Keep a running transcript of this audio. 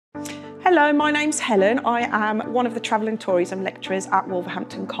Hello, my name's Helen. I am one of the Travel and Tourism lecturers at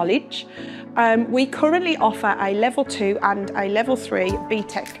Wolverhampton College. We currently offer a Level 2 and a Level 3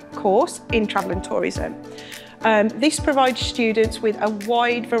 BTEC course in Travel and Tourism. This provides students with a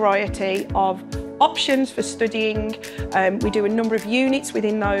wide variety of options for studying. We do a number of units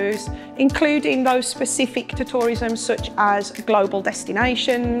within those, including those specific to tourism, such as global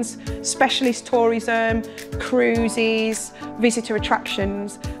destinations, specialist tourism, cruises, visitor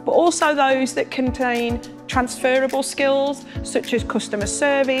attractions, but also those that contain transferable skills such as customer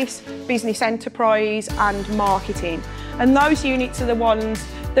service, business enterprise and marketing. And those units are the ones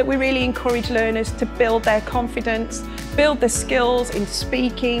that we really encourage learners to build their confidence, build the skills in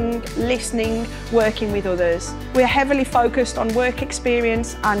speaking, listening, working with others. We're heavily focused on work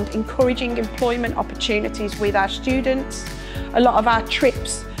experience and encouraging employment opportunities with our students. A lot of our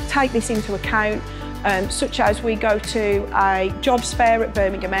trips take this into account, such as we go to a jobs fair at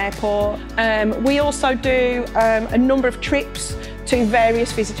Birmingham Airport. We also do a number of trips to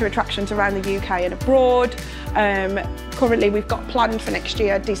various visitor attractions around the UK and abroad. Currently we've got planned for next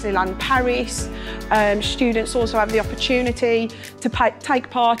year Disneyland Paris. Students also have the opportunity to take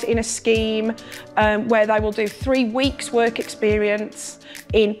part in a scheme where they will do 3 weeks work experience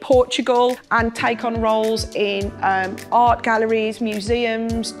in Portugal and take on roles in art galleries,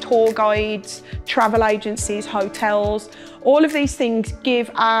 museums, tour guides, travel agencies, hotels. All of these things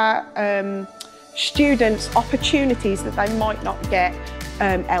give our students opportunities that they might not get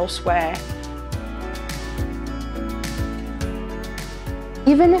elsewhere.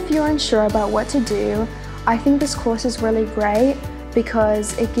 Even if you're unsure about what to do, I think this course is really great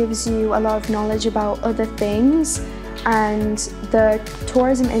because it gives you a lot of knowledge about other things, and the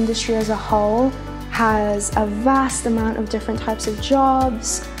tourism industry as a whole has a vast amount of different types of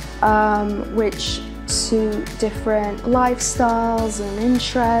jobs which suit different lifestyles and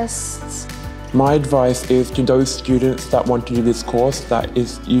interests. My advice is to those students that want to do this course,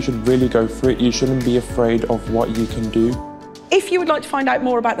 you should really go for it. You shouldn't be afraid of what you can do. If you would like to find out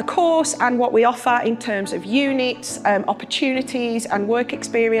more about the course and what we offer in terms of units, opportunities and work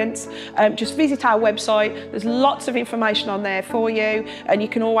experience, just visit our website. There's lots of information on there for you, and you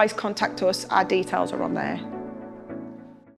can always contact us. Our details are on there.